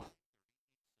Daniel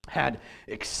had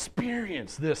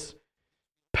experienced this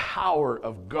power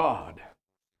of God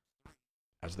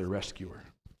as their rescuer,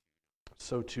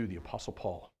 so too the Apostle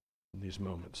Paul in these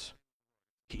moments.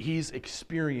 He's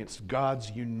experienced God's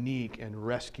unique and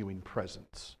rescuing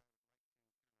presence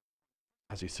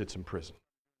as he sits in prison.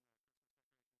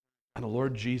 And the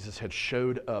Lord Jesus had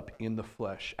showed up in the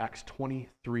flesh. Acts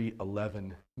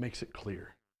 23:11 makes it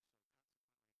clear.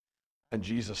 And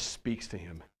Jesus speaks to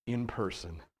him in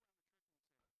person.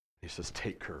 He says,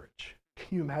 take courage.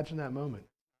 Can you imagine that moment?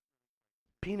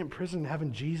 Being in prison and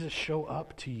having Jesus show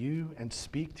up to you and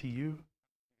speak to you.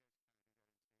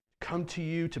 Come to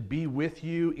you to be with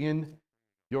you in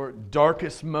your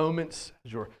darkest moments,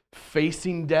 as you're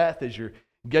facing death, as you're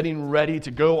getting ready to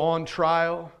go on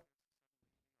trial.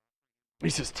 He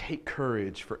says, take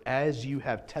courage, for as you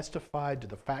have testified to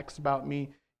the facts about me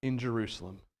in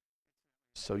Jerusalem,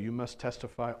 so you must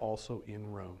testify also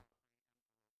in Rome.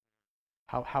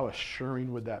 How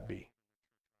assuring would that be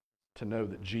to know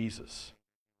that Jesus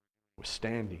was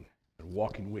standing and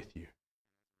walking with you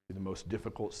through the most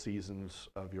difficult seasons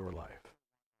of your life,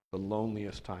 the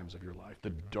loneliest times of your life, the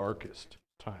darkest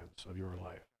times of your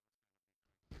life.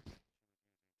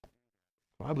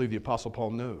 Well, I believe the Apostle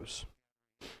Paul knows.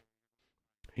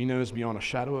 He knows beyond a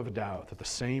shadow of a doubt that the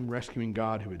same rescuing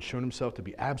God who had shown himself to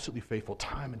be absolutely faithful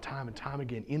time and time and time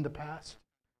again in the past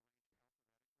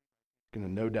is going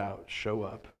to no doubt show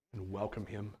up and welcome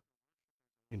him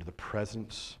into the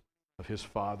presence of his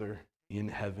Father in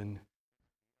heaven.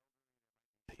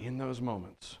 In those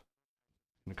moments,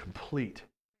 and complete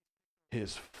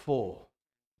his full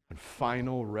and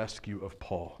final rescue of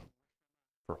Paul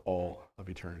for all of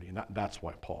eternity. And that's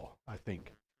why Paul, I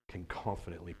think, can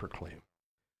confidently proclaim,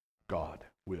 God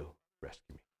will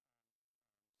rescue me.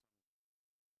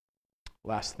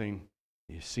 Last thing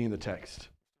you see in the text,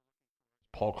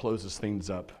 Paul closes things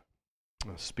up,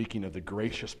 speaking of the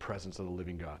gracious presence of the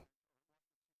living God.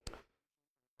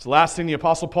 It's the last thing the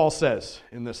Apostle Paul says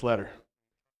in this letter.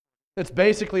 It's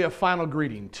basically a final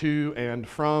greeting to and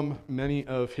from many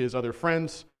of his other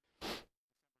friends.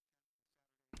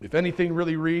 If anything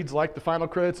really reads like the final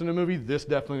credits in a movie, this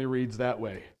definitely reads that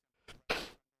way.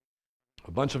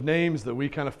 A bunch of names that we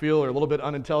kind of feel are a little bit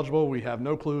unintelligible. We have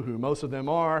no clue who most of them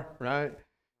are, right?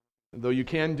 Though you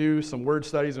can do some word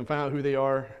studies and find out who they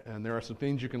are, and there are some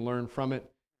things you can learn from it.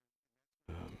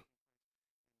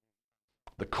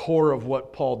 The core of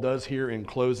what Paul does here in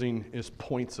closing is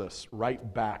points us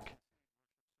right back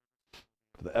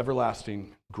to the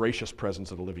everlasting, gracious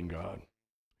presence of the living God.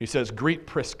 He says, greet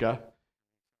Prisca,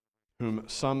 whom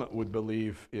some would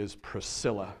believe is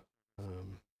Priscilla,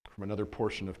 from another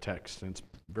portion of text, and it's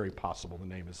very possible the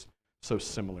name is so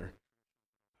similar.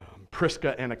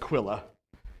 Prisca and Aquila,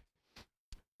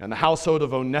 and the household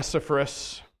of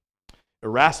Onesiphorus.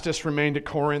 Erastus remained at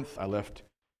Corinth. I left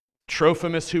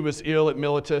Trophimus, who was ill, at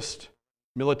Miletus.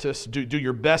 Do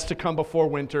your best to come before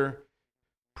winter.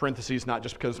 Parentheses, not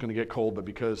just because it's going to get cold, but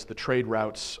because the trade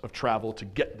routes of travel to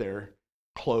get there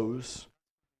close.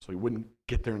 So he wouldn't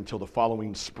get there until the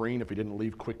following spring if he didn't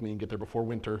leave quickly and get there before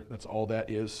winter. That's all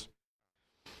that is.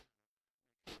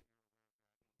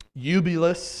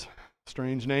 Eubulus,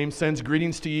 strange name, sends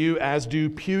greetings to you, as do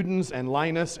Pudens and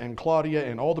Linus and Claudia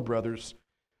and all the brothers.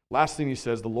 Last thing he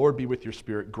says, the Lord be with your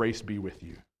spirit, grace be with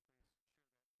you.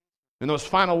 In those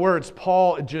final words,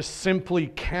 Paul just simply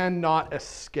cannot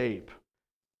escape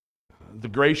the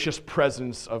gracious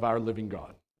presence of our living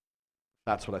God.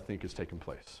 That's what I think is taking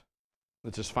place.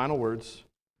 It's his final words.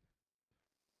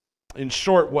 In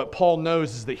short, what Paul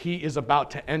knows is that he is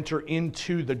about to enter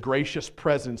into the gracious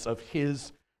presence of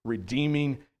his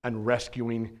redeeming and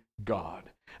rescuing God.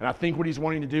 And I think what he's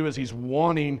wanting to do is he's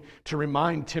wanting to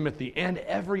remind Timothy and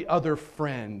every other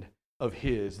friend of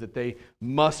his that they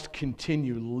must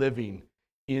continue living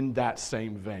in that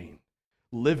same vein,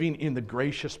 living in the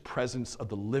gracious presence of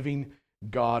the living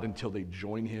God until they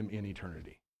join him in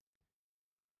eternity.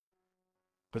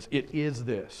 Because it is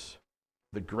this,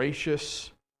 the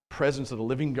gracious presence of the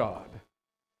living God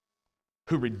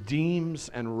who redeems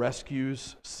and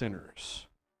rescues sinners,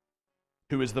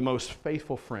 who is the most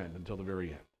faithful friend until the very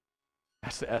end.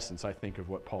 That's the essence, I think, of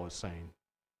what Paul is saying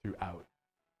throughout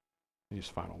these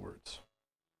final words.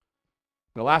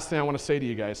 The last thing I want to say to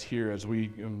you guys here as we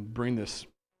bring this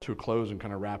to a close and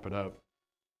kind of wrap it up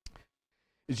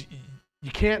is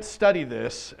you can't study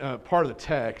this part of the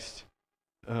text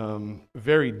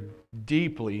very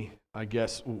deeply, I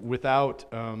guess, without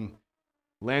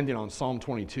landing on Psalm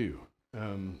 22.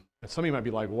 And some of you might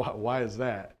be like, why is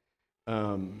that?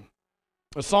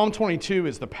 Psalm 22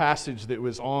 is the passage that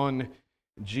was on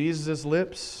Jesus'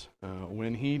 lips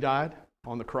when he died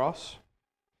on the cross.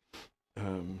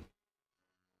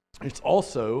 It's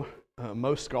also,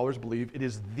 most scholars believe, it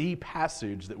is the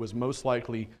passage that was most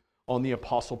likely on the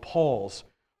Apostle Paul's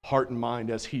heart and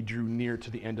mind as he drew near to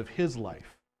the end of his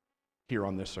life here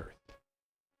on this earth.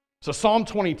 So Psalm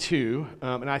 22,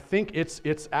 and I think it's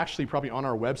actually probably on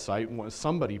our website.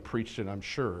 Somebody preached it, I'm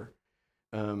sure,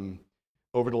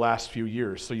 over the last few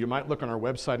years. So you might look on our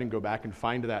website and go back and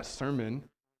find that sermon,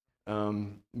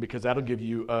 because that'll give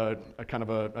you a kind of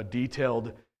a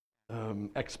detailed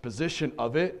exposition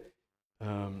of it.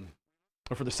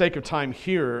 But for the sake of time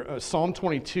here, Psalm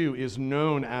 22 is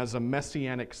known as a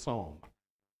messianic psalm.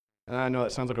 And I know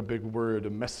that sounds like a big word, a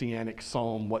messianic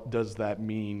psalm. What does that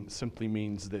mean? It simply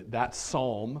means that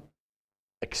psalm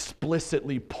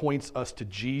explicitly points us to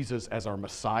Jesus as our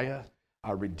Messiah,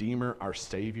 our Redeemer, our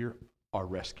Savior, our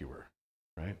Rescuer,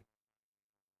 right?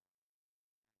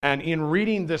 And in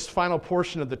reading this final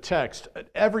portion of the text,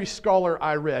 every scholar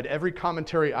I read, every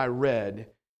commentary I read,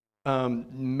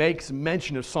 makes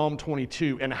mention of Psalm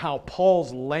 22 and how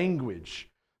Paul's language,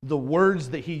 the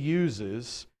words that he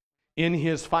uses in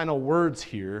his final words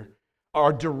here,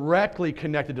 are directly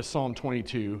connected to Psalm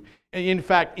 22. And in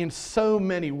fact, in so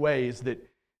many ways that,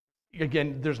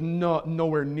 again, there's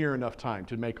nowhere near enough time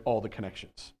to make all the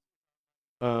connections.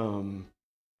 There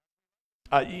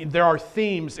are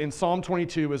themes in Psalm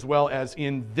 22 as well as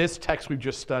in this text we've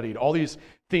just studied. All these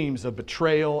themes of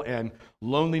betrayal and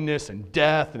loneliness and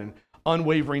death and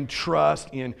unwavering trust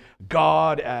in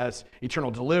God as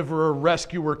eternal deliverer,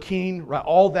 rescuer, king, right?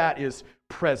 All that is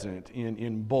present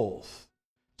in both.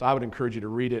 So I would encourage you to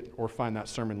read it or find that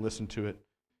sermon, listen to it.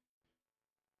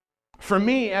 For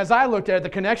me, as I looked at it, the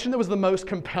connection that was the most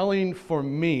compelling for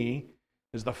me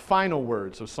is the final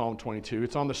words of Psalm 22.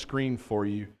 It's on the screen for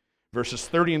you. Verses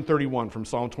 30 and 31 from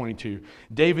Psalm 22.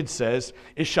 David says,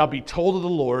 "It shall be told of the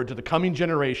Lord to the coming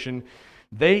generation,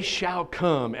 they shall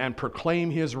come and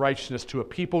proclaim his righteousness to a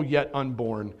people yet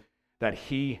unborn, that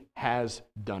he has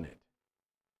done it."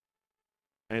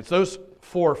 And it's those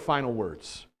four final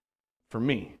words for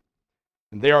me.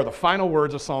 And they are the final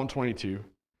words of Psalm 22.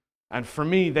 And for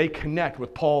me, they connect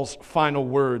with Paul's final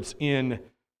words in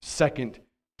 2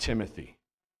 Timothy.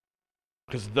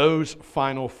 Because those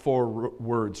final four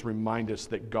words remind us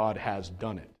that God has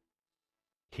done it.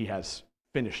 He has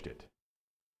finished it.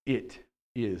 It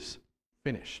is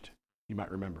finished, you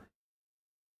might remember.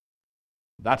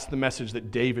 That's the message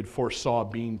that David foresaw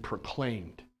being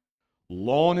proclaimed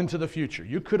long into the future.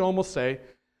 You could almost say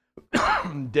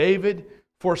David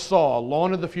foresaw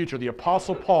long into the future the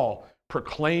Apostle Paul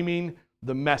proclaiming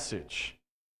the message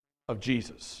of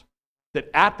Jesus. That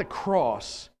at the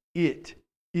cross, it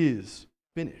is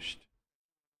finished.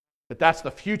 That's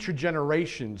the future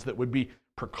generations that would be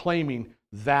proclaiming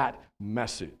that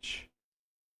message.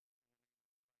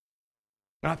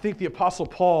 And I think the Apostle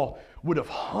Paul would have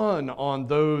hung on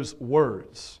those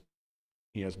words.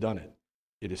 He has done it.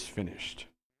 It is finished.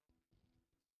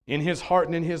 In his heart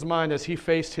and in his mind as he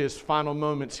faced his final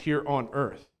moments here on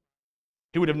earth,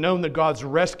 he would have known that God's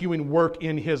rescuing work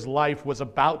in his life was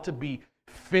about to be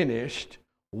finished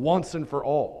once and for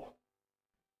all.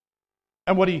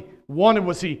 And what he wanted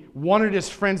was he wanted his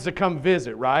friends to come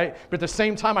visit, right? But at the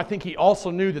same time, I think he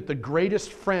also knew that the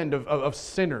greatest friend of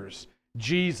sinners,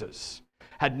 Jesus,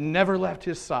 had never left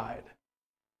his side.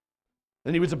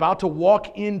 And he was about to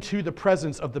walk into the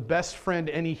presence of the best friend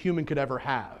any human could ever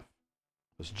have.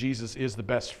 Because Jesus is the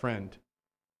best friend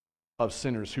of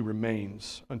sinners who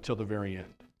remains until the very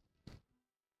end.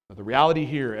 Now, the reality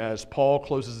here, as Paul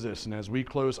closes this and as we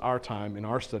close our time in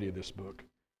our study of this book,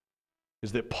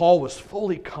 is that Paul was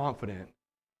fully confident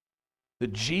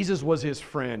that Jesus was his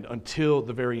friend until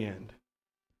the very end.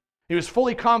 He was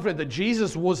fully confident that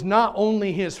Jesus was not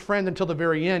only his friend until the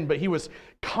very end, but he was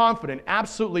confident,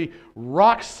 absolutely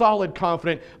rock solid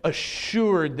confident,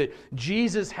 assured that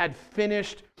Jesus had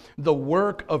finished the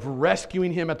work of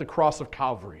rescuing him at the cross of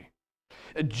Calvary.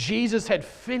 Jesus had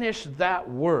finished that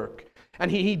work, and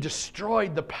he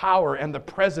destroyed the power and the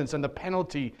presence and the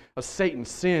penalty of Satan,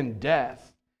 sin,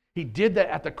 death. He did that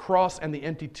at the cross and the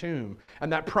empty tomb.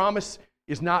 And that promise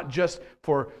is not just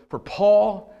for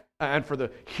Paul and for the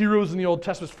heroes in the Old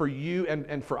Testament, it's for you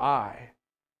and for I.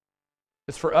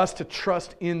 It's for us to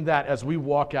trust in that as we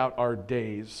walk out our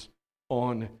days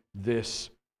on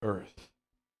this earth.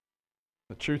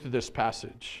 The truth of this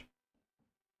passage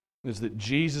is that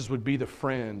Jesus would be the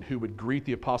friend who would greet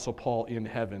the Apostle Paul in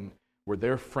heaven, where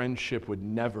their friendship would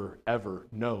never, ever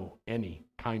know any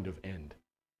kind of end.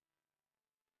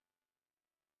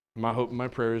 My hope and my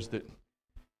prayer is that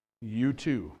you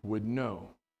too would know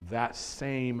that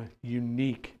same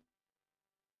unique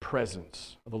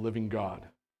presence of a living God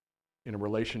in a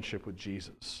relationship with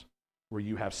Jesus, where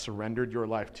you have surrendered your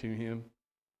life to Him,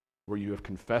 where you have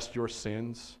confessed your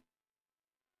sins,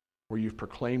 where you've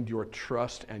proclaimed your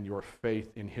trust and your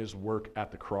faith in His work at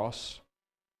the cross,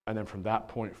 and then from that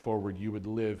point forward, you would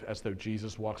live as though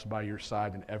Jesus walks by your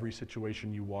side in every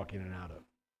situation you walk in and out of,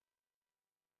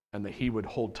 and that He would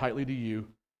hold tightly to you,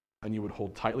 and you would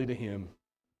hold tightly to Him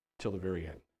till the very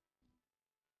end.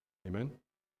 Amen?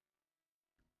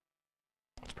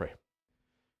 Let's pray.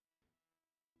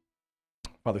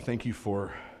 Father, thank you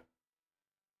for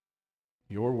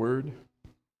your word.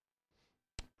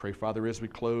 Pray, Father, as we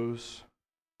close,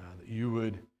 that you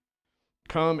would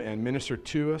come and minister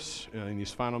to us in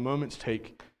these final moments.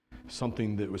 Take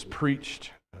something that was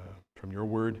preached from your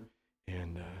word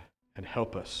and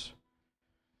help us.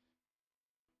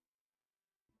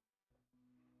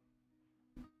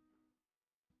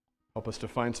 Help us to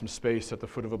find some space at the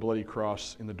foot of a bloody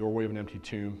cross in the doorway of an empty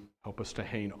tomb. Help us to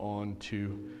hang on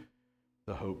to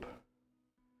the hope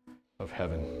of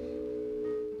heaven.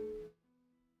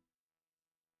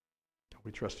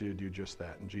 We trust you to do just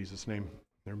that. In Jesus' name,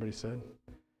 everybody said,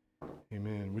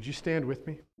 amen. Would you stand with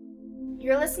me?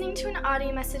 You're listening to an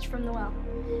audio message from The Well,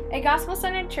 a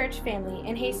gospel-centered church family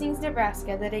in Hastings,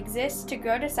 Nebraska that exists to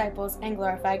grow disciples and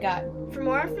glorify God. For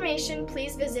more information,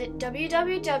 please visit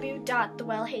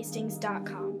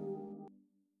www.thewellhastings.com.